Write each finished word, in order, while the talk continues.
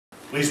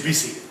Please be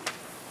seated.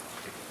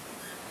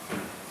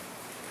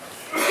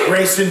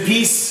 Grace and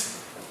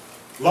peace,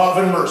 love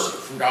and mercy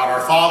from God our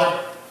Father,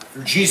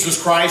 through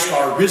Jesus Christ,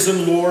 our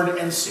risen Lord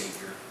and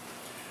Savior.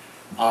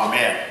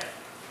 Amen.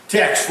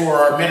 Text for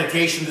our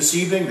meditation this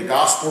evening, the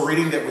gospel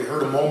reading that we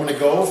heard a moment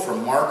ago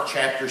from Mark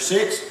chapter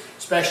 6,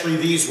 especially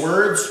these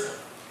words.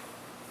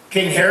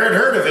 King Herod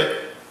heard of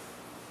it,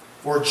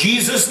 for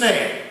Jesus'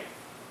 name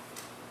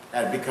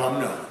had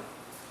become known.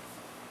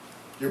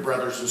 Dear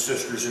brothers and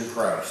sisters in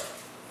Christ,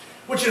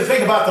 I want you to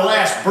think about the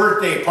last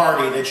birthday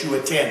party that you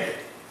attended.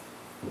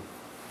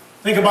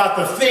 Think about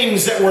the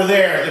things that were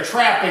there, the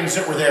trappings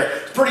that were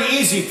there. It's pretty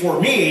easy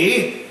for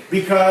me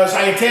because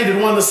I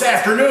attended one this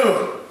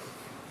afternoon.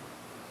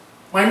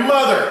 My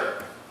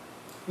mother,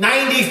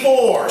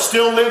 94,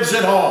 still lives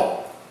at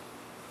home.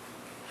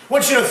 I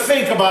want you to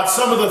think about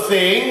some of the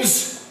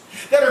things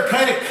that are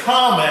kind of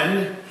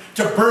common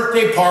to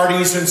birthday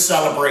parties and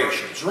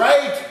celebrations,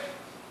 right?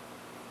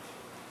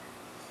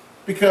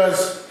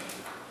 Because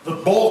the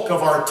bulk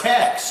of our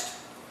text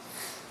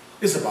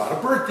is about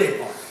a birthday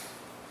party.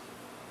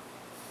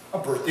 A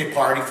birthday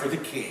party for the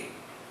king.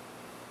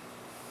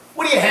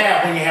 What do you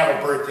have when you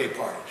have a birthday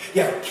party?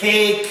 You have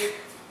cake,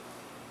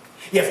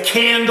 you have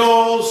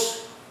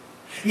candles,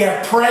 you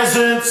have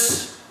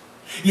presents,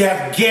 you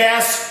have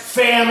guests,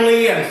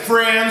 family and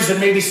friends, and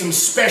maybe some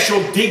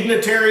special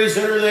dignitaries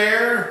that are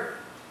there.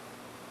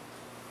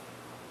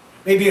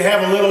 Maybe you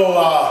have a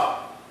little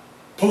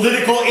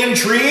political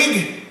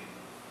intrigue,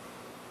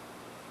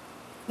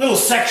 little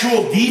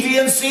sexual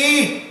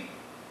deviancy,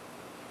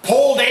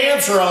 pole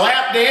dance or a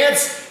lap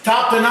dance,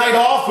 top the night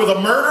off with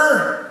a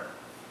murder.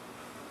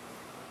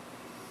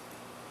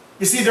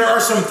 You see, there are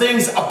some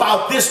things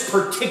about this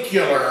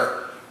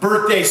particular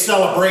birthday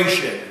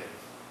celebration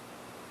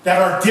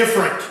that are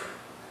different,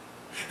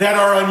 that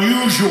are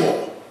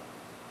unusual,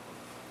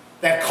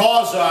 that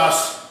cause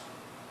us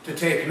to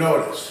take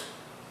notice.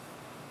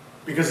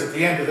 Because at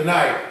the end of the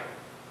night,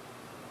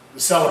 the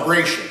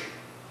celebration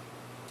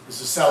is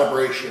a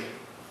celebration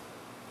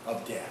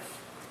of death.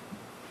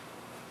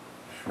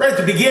 Right at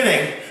the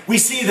beginning, we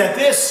see that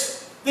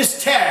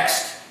this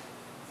text,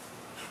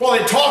 well,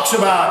 it talks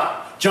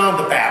about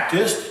John the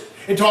Baptist.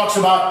 It talks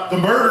about the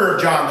murder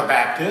of John the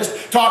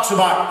Baptist. Talks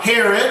about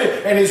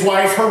Herod and his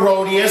wife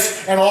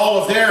Herodias and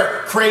all of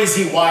their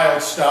crazy,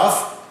 wild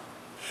stuff.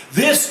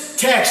 This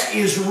text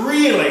is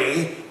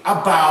really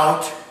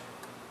about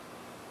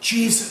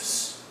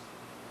Jesus.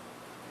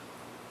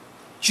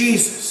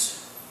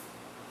 Jesus.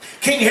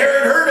 King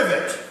Herod heard of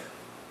it,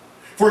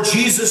 for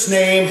Jesus'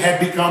 name had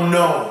become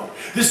known.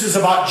 This is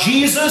about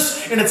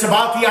Jesus, and it's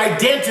about the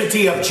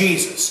identity of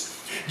Jesus.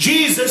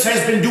 Jesus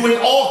has been doing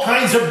all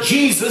kinds of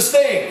Jesus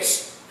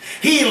things.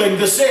 Healing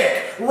the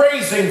sick,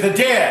 raising the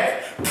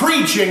dead,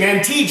 preaching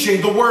and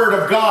teaching the Word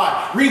of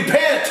God.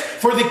 Repent,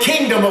 for the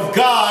kingdom of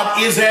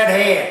God is at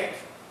hand.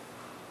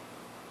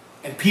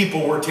 And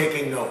people were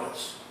taking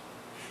notice.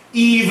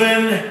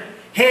 Even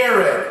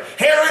Herod.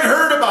 Herod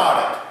heard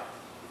about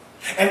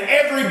it. And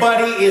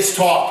everybody is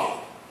talking.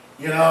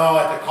 You know,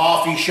 at the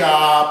coffee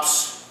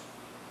shops,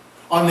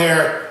 on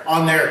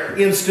their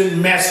instant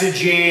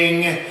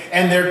messaging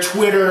and their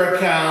Twitter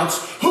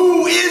accounts.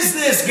 Who is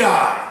this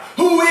guy?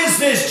 Who is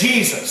this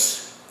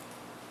Jesus?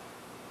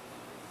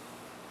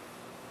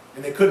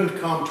 And they couldn't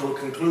come to a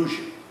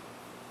conclusion.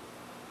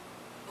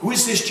 Who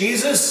is this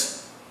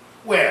Jesus?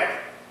 Well,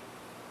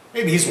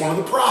 maybe he's one of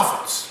the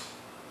prophets.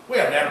 We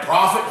haven't had a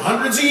prophet in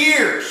hundreds of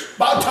years.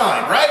 About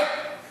time, right?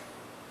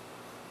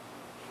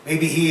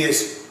 Maybe he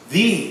is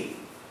the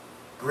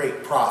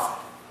great prophet,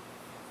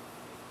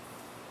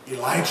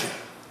 Elijah,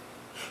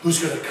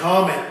 who's going to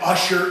come and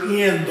usher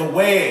in the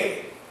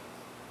way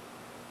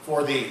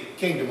for the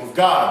kingdom of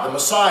God, the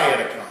Messiah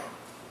to come.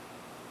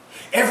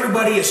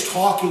 Everybody is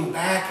talking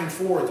back and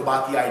forth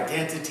about the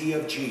identity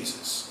of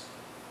Jesus.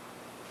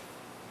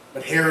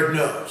 But Herod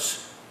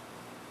knows.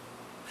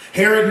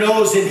 Herod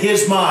knows in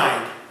his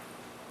mind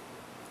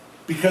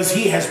because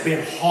he has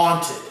been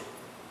haunted.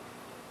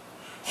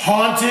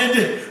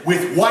 Haunted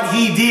with what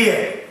he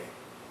did.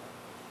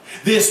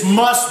 This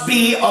must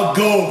be a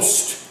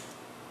ghost.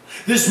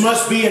 This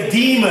must be a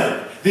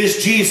demon,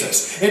 this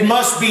Jesus. It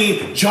must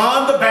be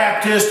John the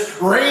Baptist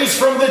raised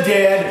from the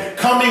dead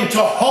coming to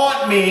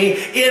haunt me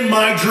in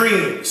my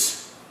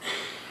dreams.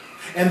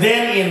 And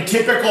then in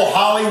typical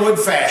Hollywood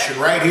fashion,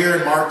 right here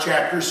in Mark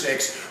chapter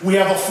 6, we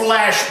have a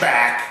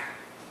flashback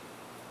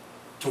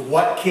to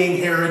what King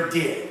Herod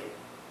did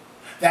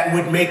that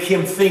would make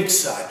him think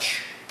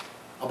such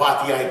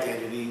about the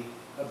identity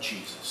of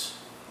Jesus.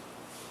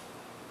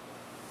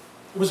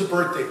 It was a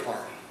birthday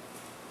party.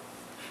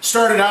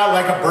 Started out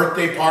like a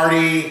birthday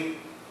party,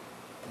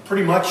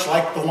 pretty much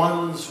like the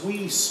ones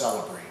we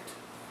celebrate.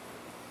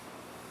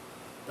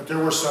 But there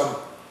were some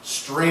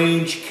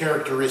strange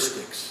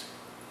characteristics.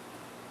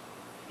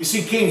 You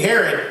see, King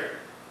Herod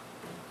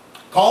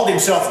called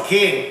himself a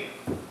king,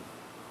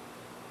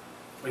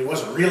 but he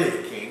wasn't really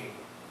a king.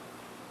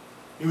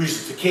 He was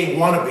just a king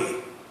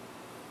wannabe.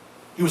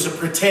 He was a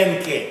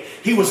pretend king.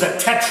 He was a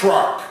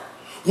tetrarch.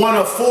 one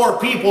of 4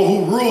 people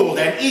who ruled,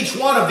 and each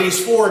one of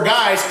these 4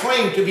 guys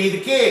claimed to be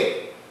the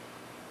king.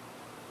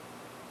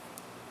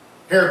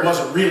 Herod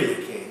wasn't really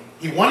a king.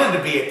 He wanted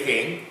to be a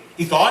king.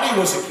 He thought he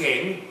was a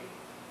king.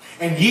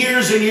 And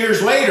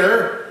years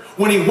later,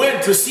 when he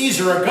went to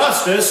Caesar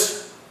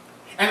Augustus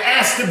and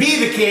asked to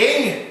be the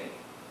king,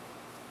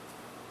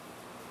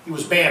 he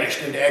was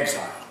banished into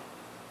exile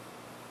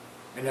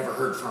and never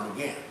heard from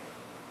again.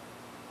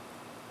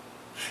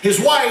 His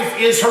wife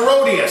is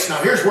Herodias.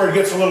 Now here's where it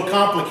gets a little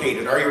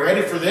complicated. Are you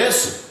ready for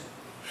this?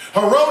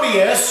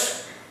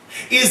 Herodias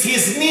is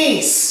his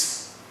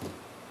niece.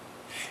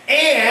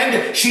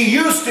 And she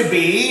used to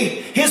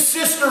be his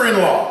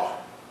sister-in-law.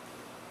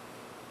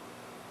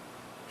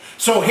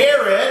 So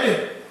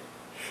Herod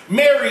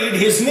married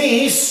his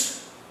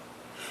niece,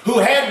 who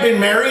had been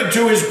married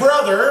to his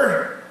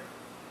brother,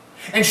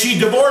 and she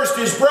divorced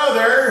his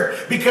brother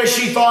because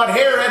she thought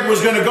Herod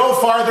was going to go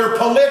farther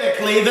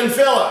politically than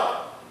Philip.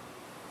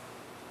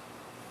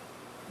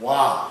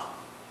 Wow,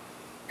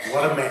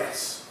 what a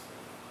mess.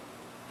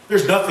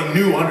 There's nothing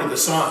new under the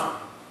sun.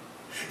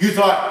 You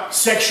thought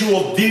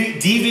sexual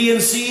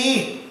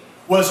deviancy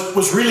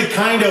was really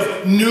kind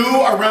of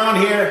new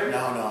around here?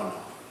 No.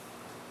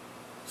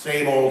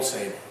 Same old,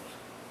 same old.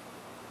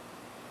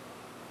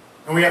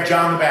 And we have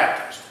John the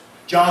Baptist,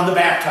 John the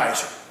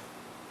Baptizer,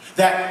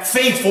 that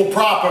faithful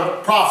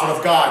prophet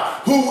of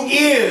God, who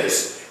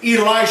is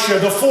Elisha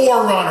the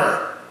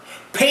forerunner,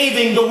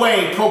 paving the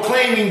way,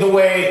 proclaiming the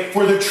way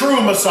for the true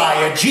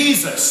Messiah,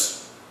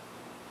 Jesus.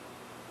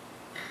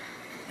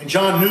 And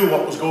John knew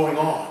what was going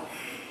on.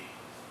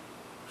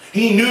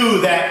 He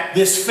knew that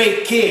this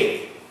fake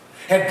king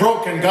had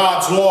broken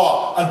God's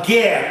law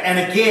again and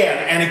again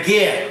and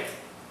again.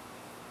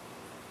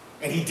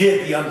 And he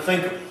did the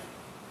unthinkable.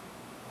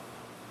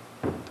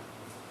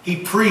 He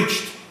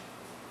preached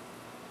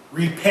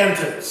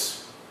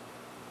repentance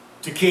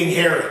to King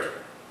Herod.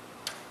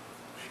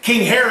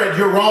 King Herod,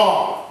 you're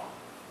wrong.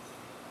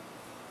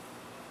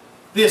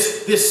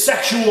 This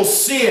sexual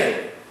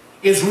sin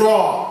is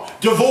wrong.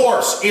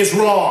 Divorce is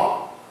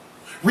wrong.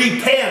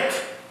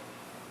 Repent,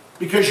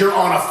 because you're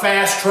on a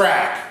fast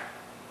track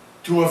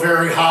to a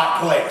very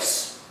hot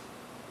place.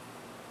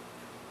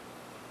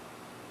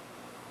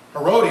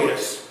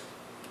 Herodias,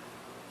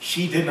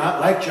 she did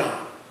not like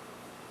John,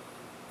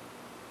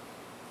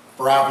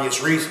 for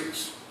obvious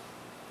reasons.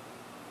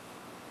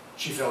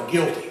 She felt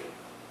guilty.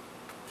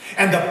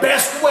 And the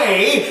best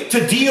way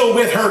to deal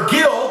with her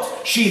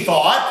guilt, she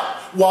thought,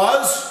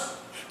 was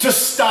to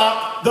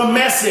stop the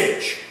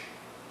message.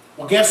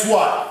 Well, guess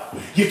what?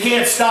 You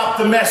can't stop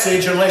the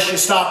message unless you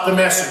stop the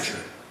messenger.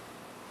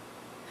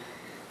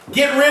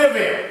 Get rid of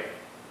him.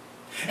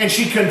 And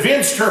she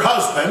convinced her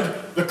husband,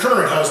 the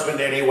current husband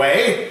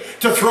anyway,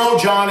 to throw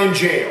John in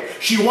jail.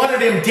 She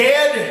wanted him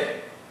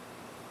dead,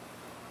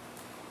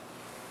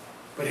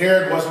 but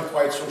Herod wasn't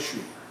quite so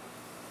sure.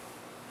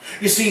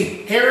 You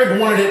see, Herod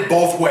wanted it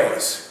both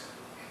ways.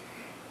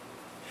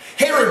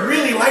 Herod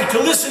really liked to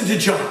listen to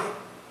John.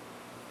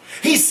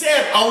 He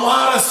said a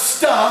lot of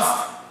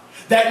stuff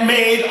that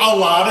made a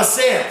lot of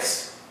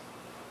sense.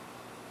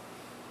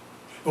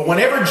 But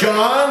whenever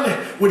John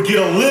would get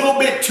a little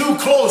bit too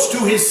close to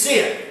his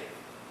sin,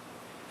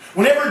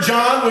 whenever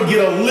John would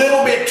get a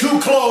little bit too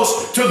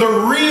close to the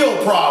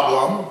real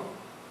problem,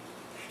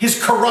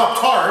 his corrupt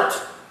heart,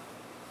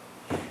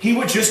 he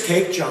would just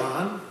take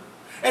John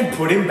and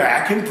put him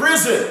back in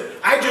prison.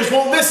 I just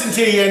won't listen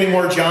to you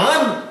anymore,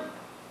 John.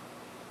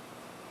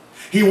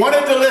 He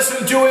wanted to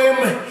listen to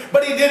him,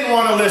 but he didn't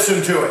want to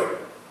listen to him.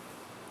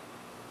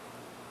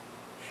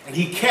 And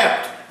he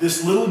kept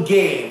this little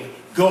game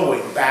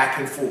going back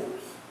and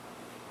forth,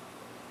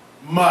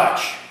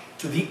 much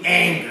to the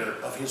anger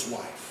of his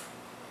wife.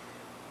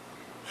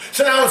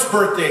 So now it's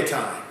birthday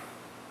time.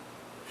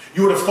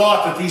 You would have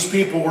thought that these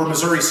people were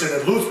Missouri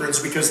Synod Lutherans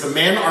because the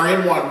men are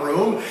in one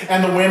room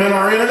and the women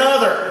are in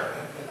another.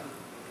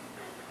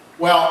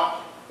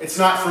 Well, it's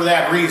not for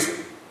that reason.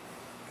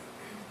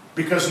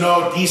 Because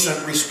no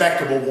decent,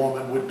 respectable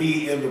woman would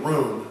be in the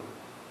room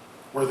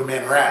where the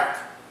men are at.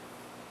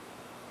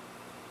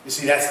 You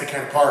see, that's the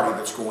kind of party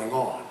that's going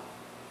on.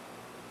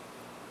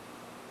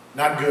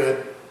 Not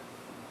good,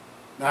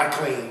 not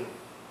clean,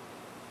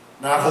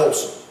 not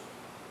wholesome.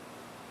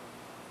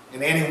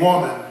 And any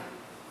woman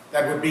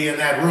that would be in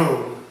that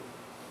room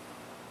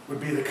would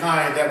be the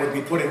kind that would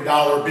be putting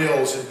dollar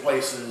bills in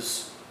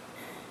places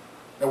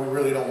that we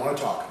really don't want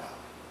to talk about.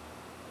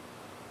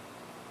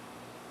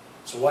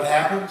 So what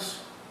happens?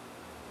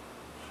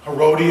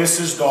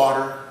 Herodias'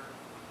 daughter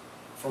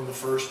from the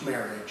first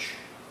marriage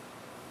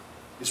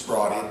is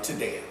brought in to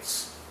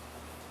dance.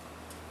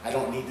 I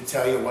don't need to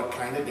tell you what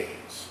kind of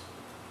dance.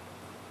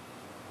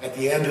 At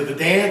the end of the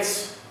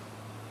dance,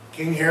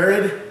 King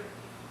Herod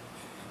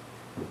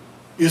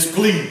is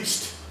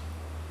pleased.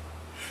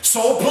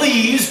 So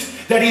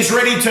pleased that he's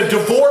ready to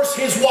divorce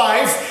his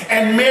wife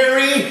and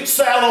marry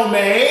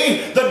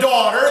Salome, the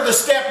daughter, the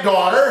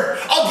stepdaughter.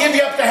 I'll give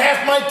you up to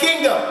half my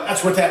kingdom.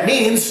 That's what that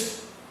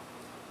means.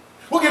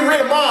 We'll get rid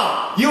of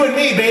mom. You and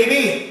me,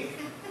 baby.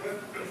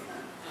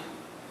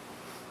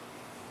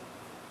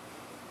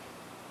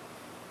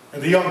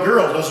 And the young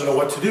girl doesn't know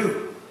what to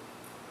do.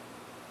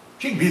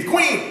 She can be the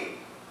queen.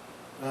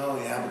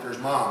 Oh yeah, but there's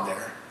Mom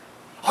there.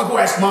 I'll go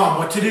ask Mom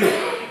what to do.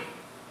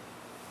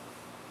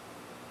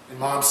 And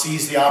Mom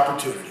sees the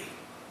opportunity.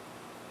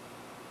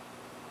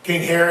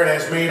 King Herod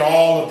has made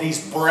all of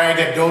these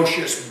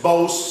braggadocious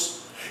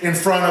boasts in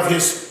front of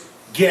his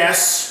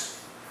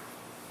guests.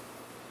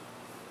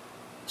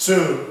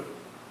 Soon,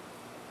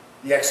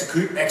 the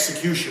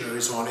executioner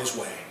is on his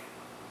way.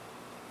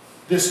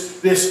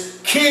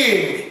 This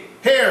King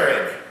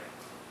Herod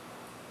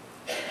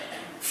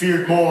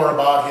feared more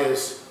about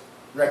his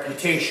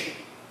reputation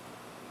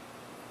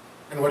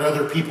and what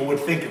other people would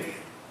think of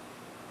him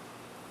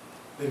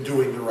than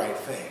doing the right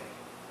thing.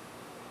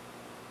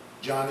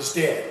 John is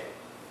dead.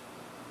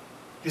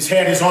 His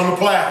head is on the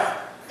platter.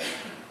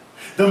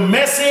 The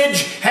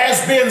message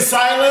has been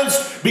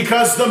silenced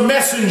because the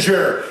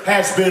messenger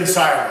has been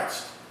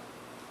silenced.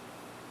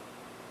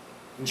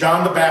 And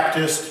John the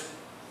Baptist,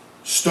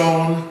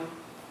 stone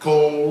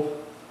cold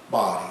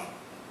body,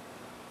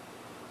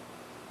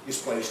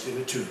 is placed in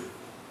a tomb.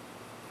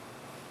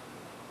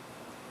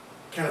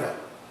 Kind of a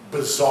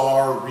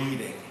bizarre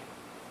reading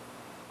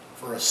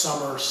for a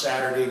summer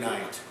Saturday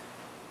night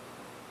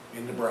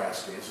in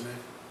Nebraska, isn't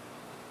it?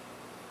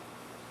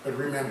 But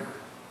remember,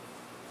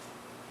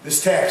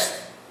 this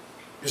text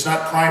is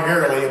not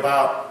primarily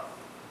about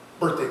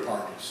birthday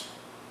parties.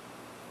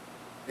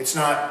 It's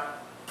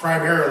not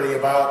primarily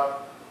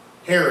about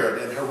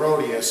Herod and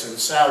Herodias and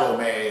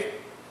Salome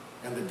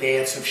and the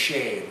dance of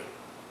shame.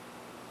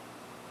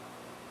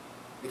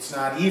 It's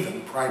not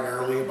even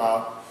primarily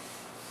about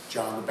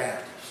John the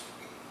Baptist.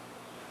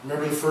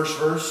 Remember the first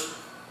verse?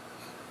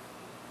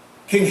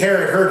 King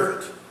Herod heard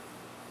of it,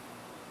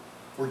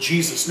 for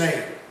Jesus'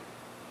 name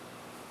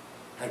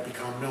had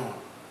become known.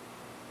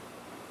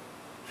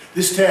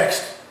 This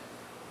text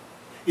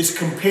is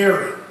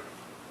comparing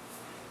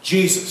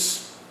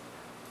Jesus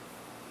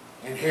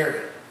and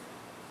Herod.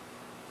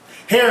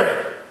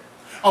 Herod,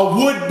 a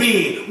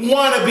would-be,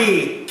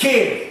 wannabe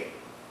king.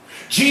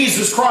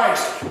 Jesus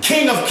Christ,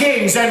 King of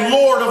kings and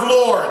Lord of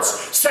lords,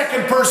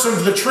 second person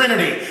of the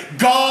Trinity,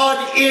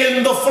 God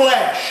in the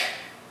flesh.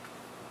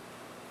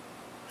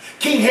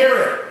 King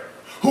Herod,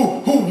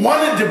 who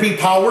wanted to be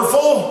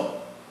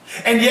powerful,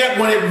 and yet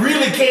when it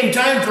really came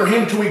time for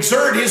him to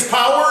exert his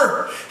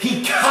power,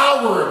 he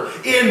cowered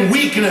in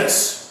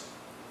weakness.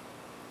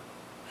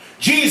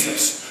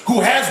 Jesus,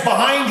 who has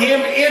behind him,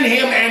 in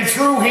him, and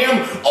through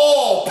him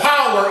all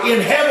power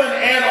in heaven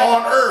and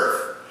on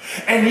earth,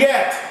 and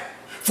yet,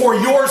 for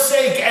your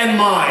sake and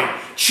mine,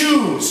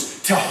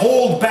 choose to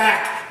hold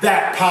back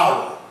that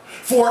power.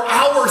 For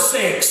our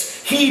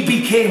sakes, he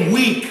became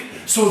weak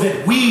so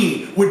that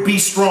we would be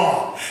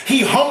strong.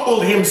 He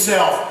humbled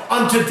himself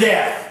unto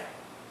death,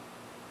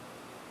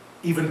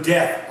 even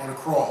death on a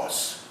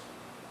cross,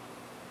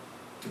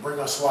 to bring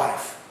us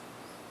life,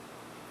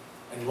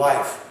 and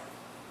life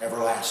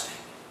everlasting.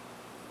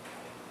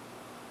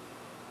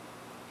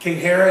 King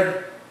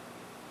Herod,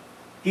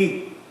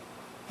 he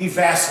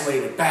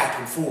vacillated back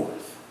and forth.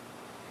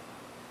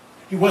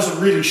 He wasn't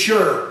really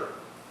sure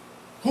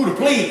who to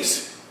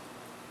please.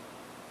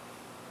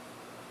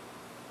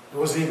 He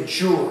wasn't even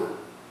sure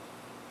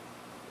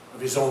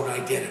of his own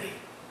identity.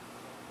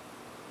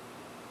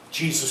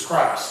 Jesus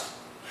Christ.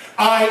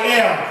 I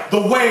am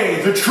the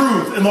way, the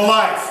truth, and the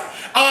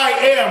life. I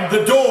am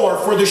the door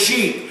for the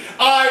sheep.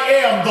 I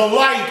am the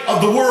light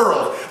of the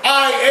world.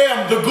 I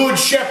am the good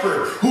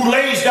shepherd who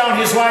lays down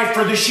his life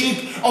for the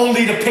sheep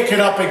only to pick it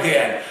up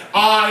again.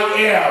 I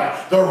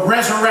am the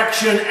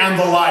resurrection and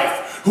the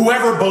life.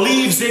 Whoever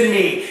believes in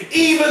me,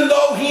 even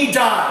though he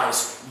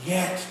dies,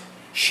 yet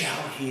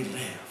shall he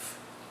live.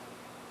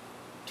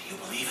 Do you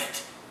believe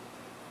it?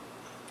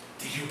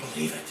 Do you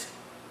believe it?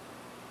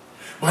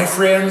 My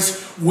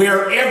friends,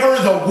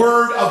 wherever the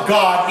Word of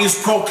God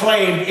is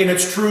proclaimed in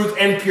its truth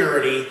and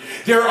purity,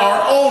 there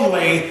are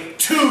only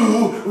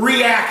two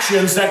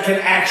reactions that can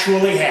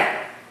actually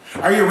happen.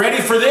 Are you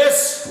ready for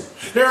this?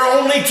 There are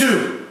only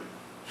two.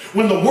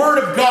 When the Word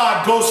of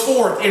God goes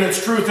forth in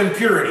its truth and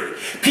purity,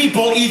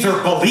 people either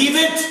believe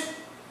it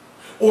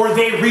or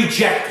they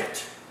reject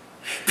it.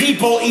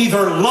 People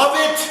either love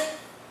it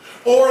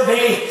or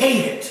they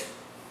hate it.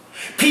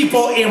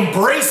 People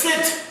embrace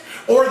it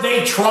or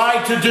they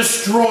try to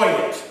destroy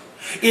it.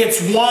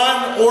 It's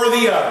one or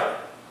the other.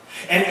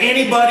 And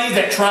anybody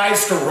that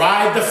tries to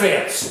ride the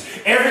fence,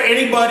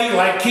 anybody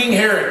like King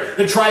Herod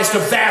that tries to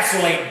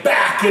vacillate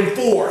back and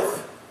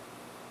forth,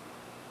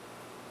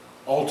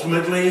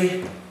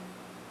 ultimately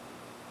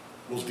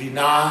will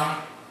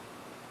deny,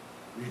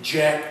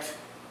 reject,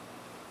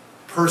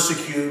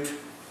 persecute,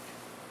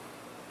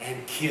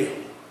 and kill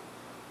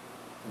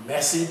the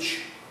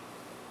message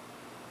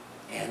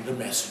and the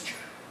messenger.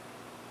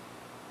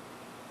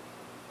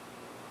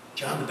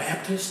 John the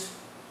Baptist,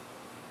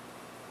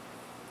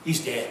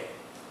 he's dead.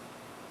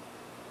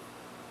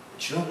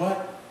 But you know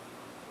what?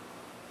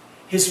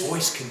 His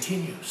voice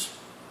continues.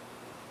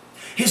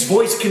 His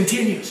voice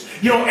continues.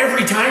 You know,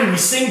 every time we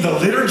sing the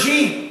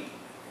liturgy,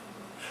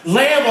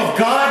 Lamb of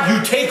God,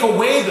 you take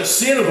away the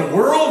sin of the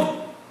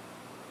world,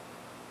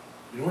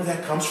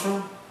 comes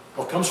from?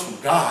 Well, it comes from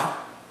God,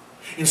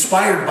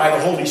 inspired by the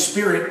Holy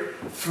Spirit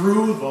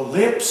through the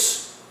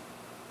lips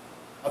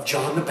of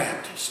John the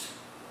Baptist.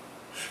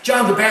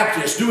 John the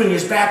Baptist doing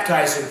his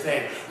baptizing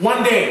thing.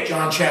 One day,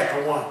 John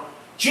chapter 1,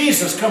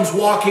 Jesus comes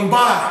walking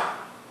by.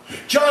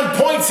 John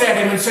points at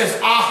him and says,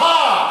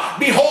 "Aha!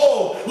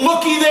 Behold,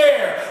 looky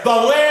there, the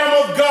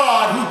Lamb of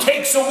God who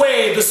takes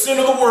away the sin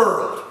of the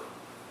world."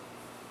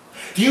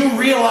 Do you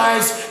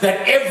realize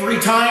that every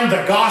time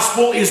the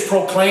gospel is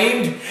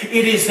proclaimed,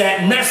 it is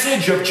that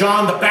message of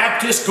John the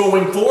Baptist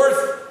going forth?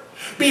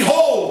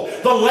 Behold,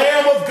 the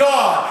Lamb of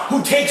God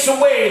who takes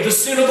away the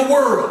sin of the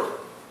world.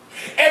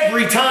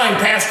 Every time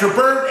Pastor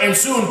Bert and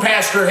soon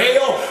Pastor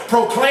Hale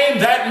proclaim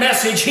that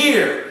message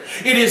here,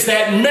 it is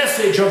that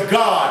message of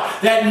God,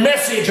 that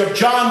message of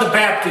John the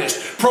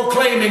Baptist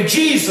proclaiming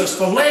Jesus,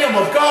 the Lamb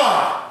of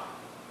God.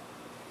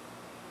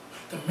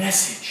 The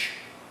message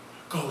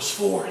goes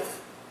forth.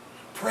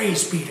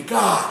 Praise be to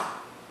God.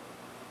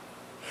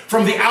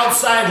 From the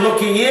outside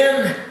looking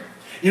in,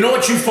 you know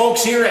what you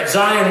folks here at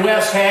Zion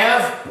West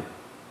have?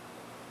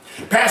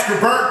 Pastor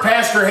Bert,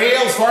 Pastor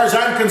Hale, as far as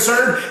I'm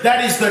concerned,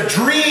 that is the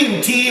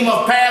dream team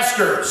of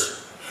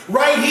pastors.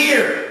 Right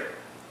here.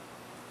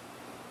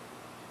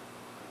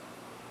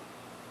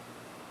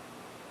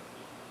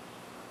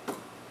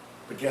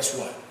 But guess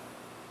what?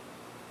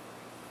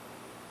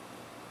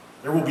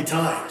 There will be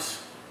times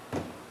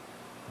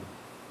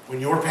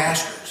when your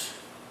pastors,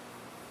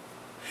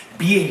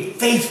 being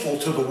faithful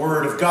to the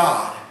Word of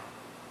God,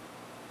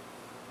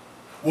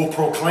 will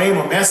proclaim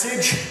a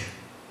message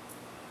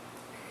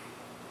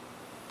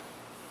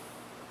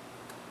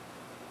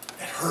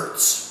that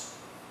hurts,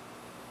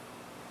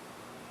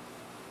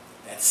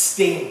 that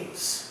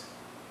stings,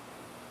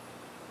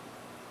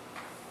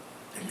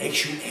 that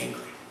makes you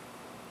angry.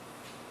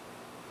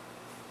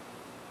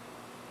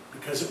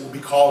 Because it will be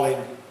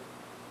calling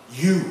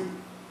you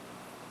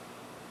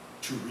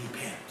to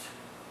repent.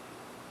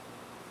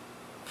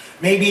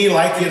 Maybe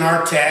like in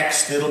our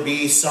text, it'll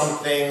be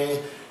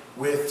something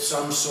with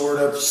some sort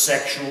of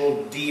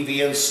sexual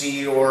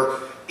deviancy or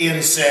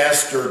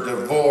incest or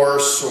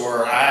divorce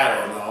or I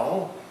don't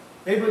know.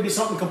 Maybe it'll be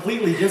something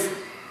completely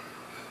different.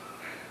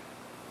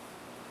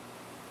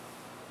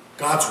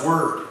 God's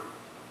Word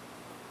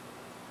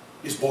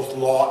is both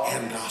law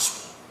and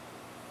gospel.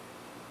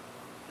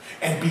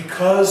 And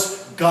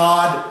because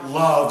God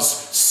loves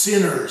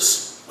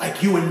sinners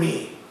like you and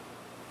me,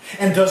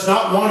 and does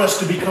not want us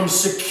to become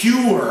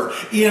secure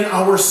in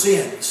our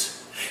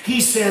sins, He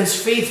sends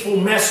faithful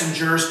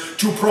messengers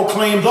to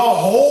proclaim the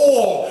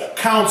whole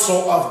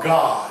counsel of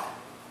God.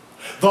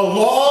 The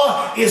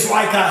law is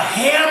like a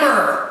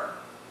hammer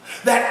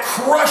that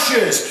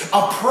crushes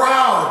a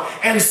proud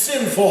and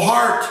sinful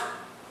heart.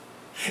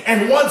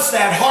 And once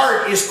that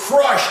heart is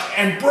crushed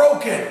and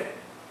broken,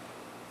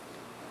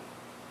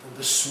 then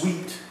the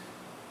sweet,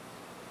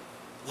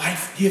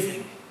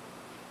 life-giving,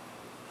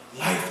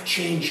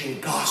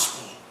 life-changing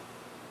gospel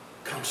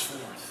comes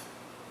forth.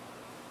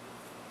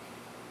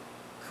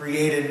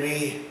 Create in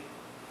me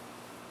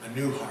a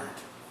new heart,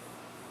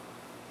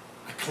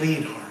 a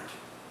clean heart,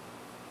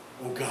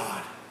 O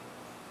God.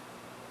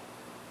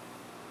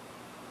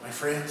 My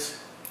friends,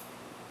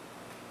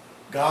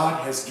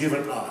 God has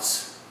given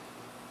us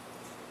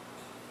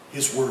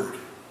His Word.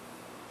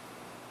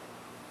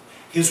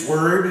 His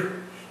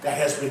Word that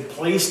has been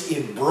placed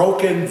in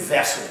broken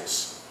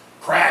vessels,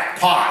 cracked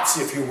pots,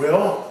 if you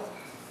will.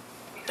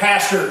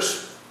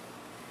 Pastors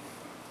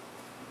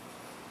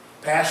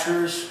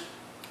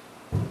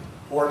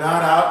who are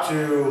not out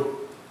to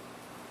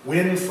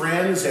win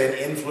friends and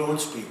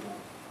influence people,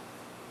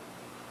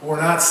 who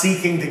are not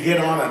seeking to get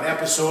on an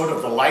episode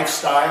of the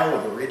lifestyle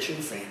of the rich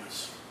and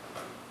famous,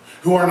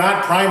 who are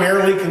not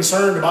primarily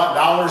concerned about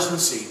dollars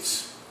and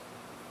seats,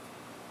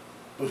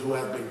 but who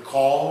have been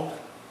called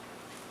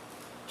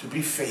to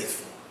be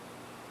faithful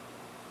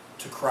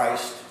to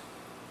Christ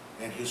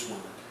and His Word.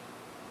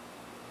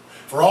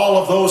 For all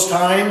of those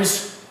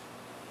times,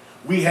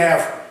 we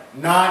have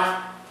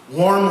not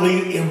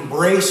warmly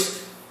embraced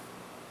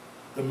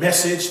the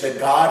message that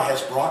God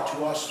has brought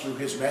to us through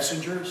His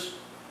messengers.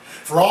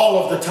 For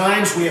all of the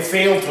times we have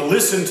failed to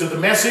listen to the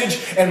message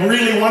and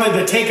really wanted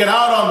to take it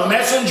out on the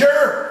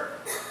messenger.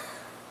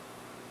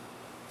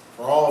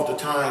 For all of the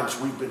times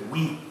we've been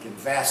weak and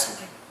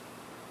vacillating,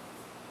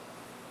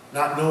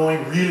 not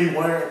knowing really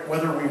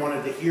whether we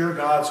wanted to hear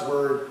God's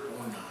Word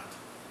or not.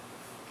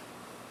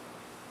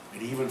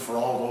 And even for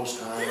all those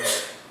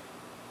times,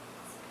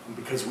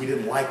 because we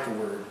didn't like the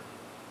Word,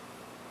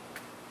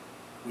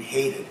 we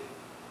hated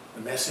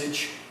the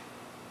message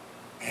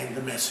and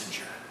the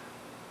messenger.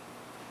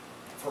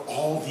 For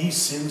all these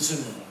sins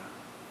and more,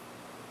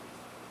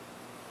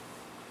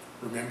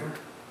 remember,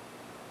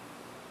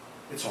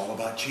 it's all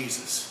about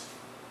Jesus.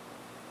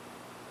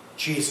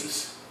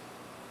 Jesus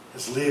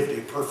has lived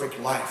a perfect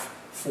life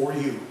for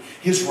you.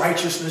 His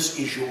righteousness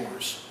is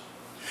yours.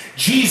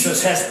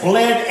 Jesus has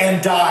bled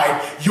and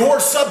died, your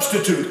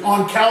substitute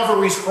on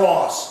Calvary's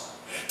cross,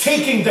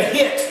 taking the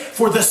hit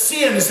for the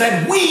sins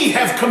that we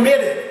have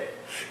committed.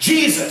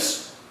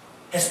 Jesus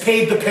has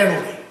paid the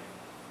penalty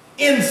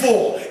in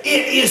full. It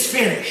is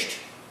finished.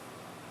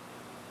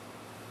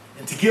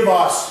 And to give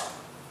us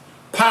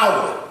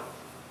power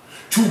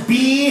to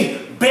be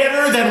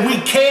better than we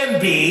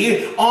can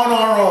be on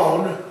our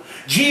own,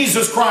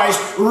 Jesus Christ,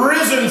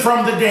 risen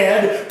from the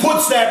dead,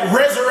 puts that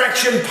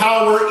resurrection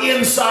power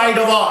inside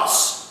of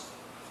us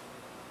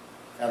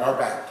at our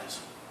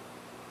baptism.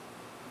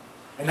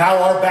 And now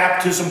our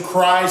baptism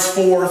cries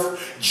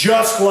forth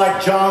just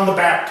like John the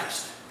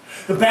Baptist.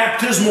 The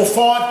baptismal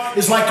font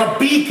is like a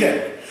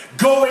beacon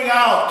going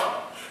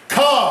out.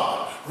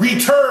 Come,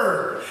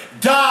 return,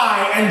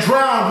 die and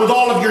drown with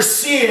all of your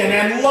sin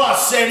and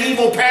lusts and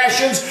evil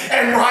passions,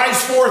 and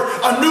rise forth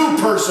a new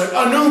person,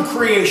 a new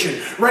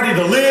creation, ready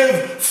to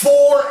live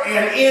for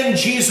and in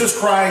Jesus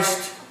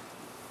Christ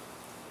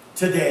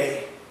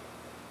today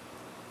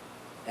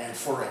and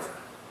forever.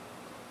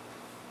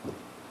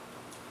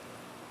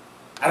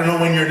 I don't know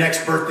when your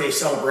next birthday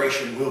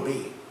celebration will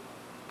be.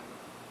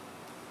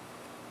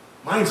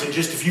 Mine's in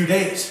just a few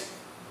days.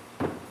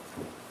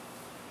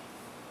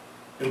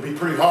 It'll be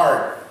pretty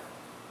hard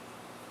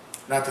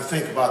not to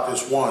think about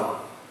this one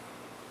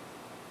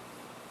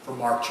from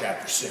Mark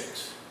chapter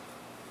 6.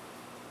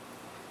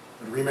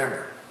 But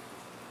remember,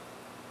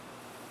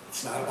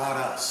 it's not about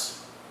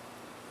us.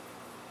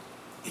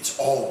 It's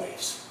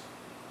always,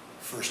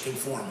 first and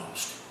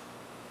foremost,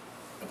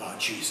 about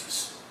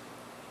Jesus.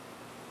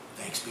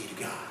 Thanks be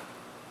to God.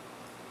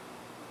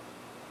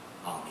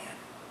 Amen.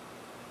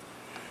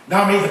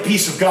 Now may the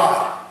peace of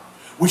God,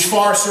 which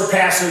far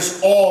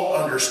surpasses all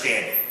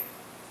understanding,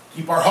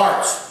 keep our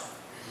hearts,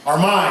 our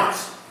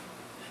minds,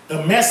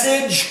 the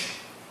message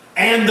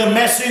and the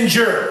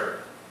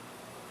messenger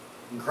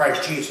in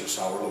Christ Jesus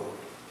our Lord.